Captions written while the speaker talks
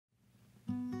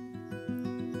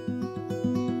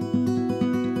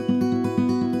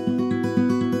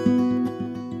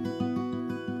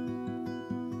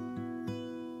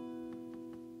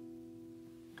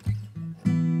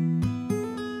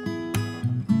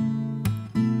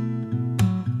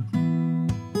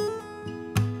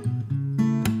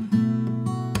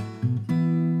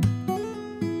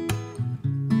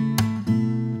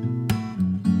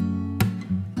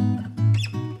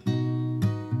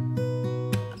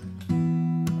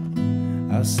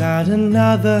Outside,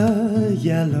 another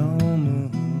yellow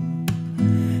moon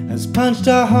has punched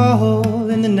a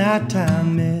hole in the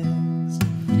nighttime mist.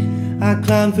 I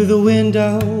climb through the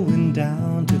window and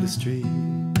down to the street.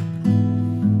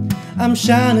 I'm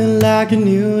shining like a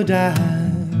new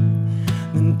dime.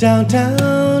 The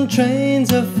downtown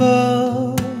trains are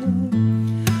full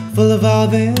of all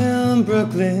them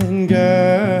Brooklyn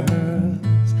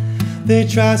girls. They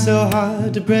try so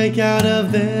hard to break out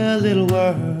of their little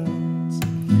worlds.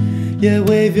 Yeah,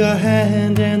 wave your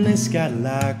hand and they scatter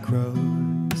like crows.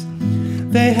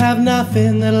 They have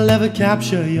nothing that'll ever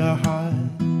capture your heart.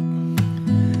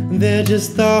 They're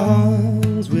just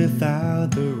thorns without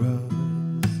the rose.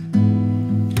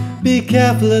 Be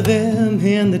careful of them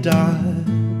in the dark.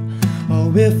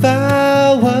 Oh, if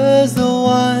I was the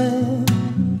one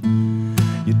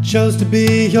you chose to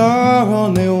be your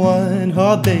only one.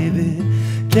 Oh baby,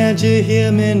 can't you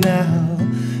hear me now?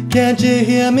 Can't you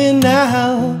hear me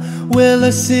now? Will I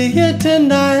see you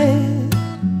tonight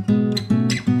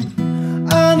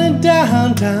on a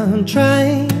downtown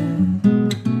train?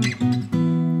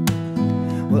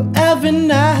 Well, every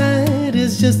night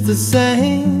is just the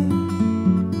same.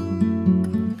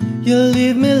 You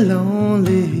leave me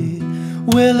lonely.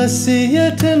 Will I see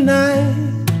you tonight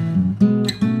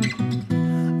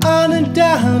on a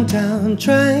downtown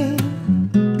train?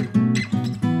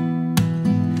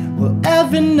 Well,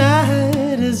 every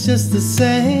night is just the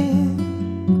same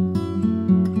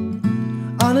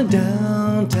on a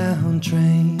downtown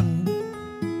train.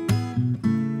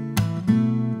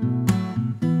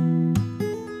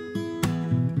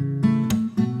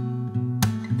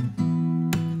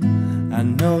 I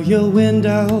know your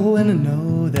window and I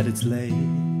know that it's late.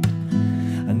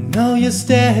 I know your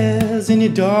stairs and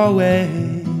your doorway.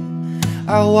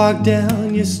 I walk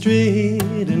down your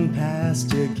street and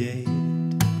past your gate.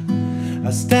 I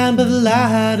stand by the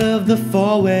light of the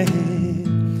four-way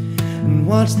and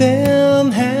watch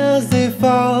them as they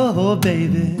fall. Oh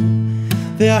baby,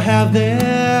 they'll have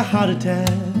their heart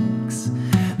attacks.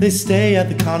 They stay at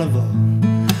the carnival,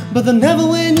 but they'll never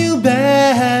win you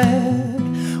back.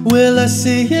 Will I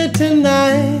see you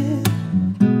tonight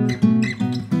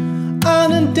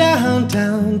on a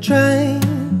downtown train?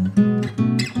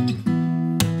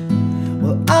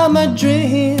 Well, all my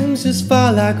dreams just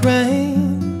fall like rain.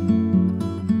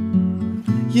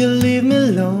 You leave me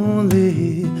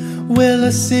lonely. Will I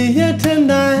see you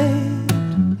tonight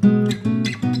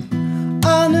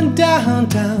on a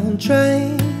downtown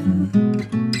train?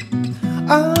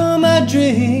 All my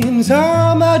dreams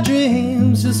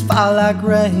just fall like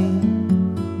rain.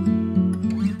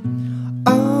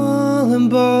 All on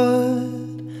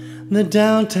board the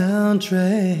downtown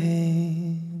train.